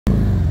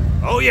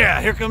Oh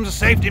yeah, here comes a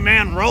safety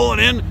man rolling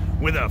in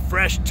with a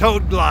fresh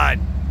Toadglide.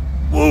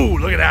 Woo,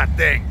 look at that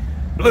thing.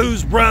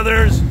 Blues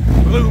Brothers,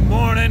 Blue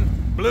Morning,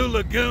 Blue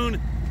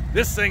Lagoon.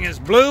 This thing is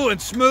blue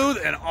and smooth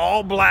and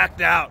all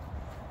blacked out.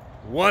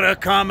 What a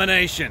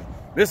combination.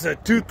 This is a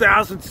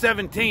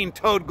 2017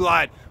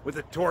 Toadglide with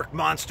a torque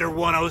monster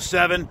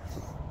 107.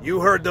 You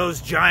heard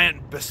those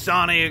giant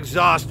Bassani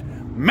exhaust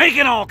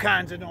making all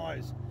kinds of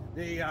noise.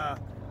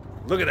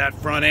 Look at that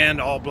front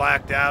end all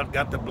blacked out.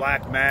 Got the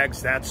black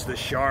mags. That's the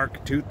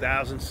Shark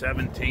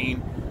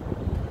 2017.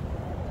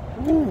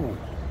 Ooh.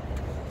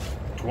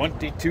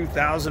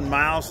 22,000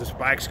 miles. This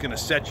bike's going to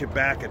set you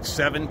back at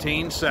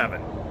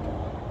 17.7.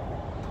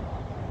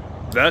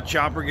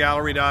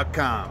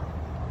 TheChopperGallery.com.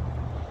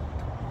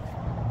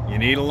 You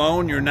need a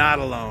loan, you're not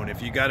alone.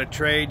 If you got a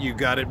trade, you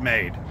got it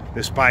made.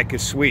 This bike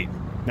is sweet.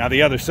 Now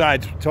the other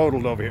side's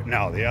totaled over here.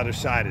 No, the other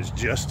side is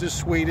just as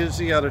sweet as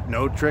the other.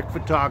 No trick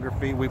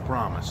photography, we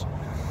promise.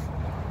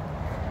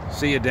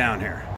 See you down here.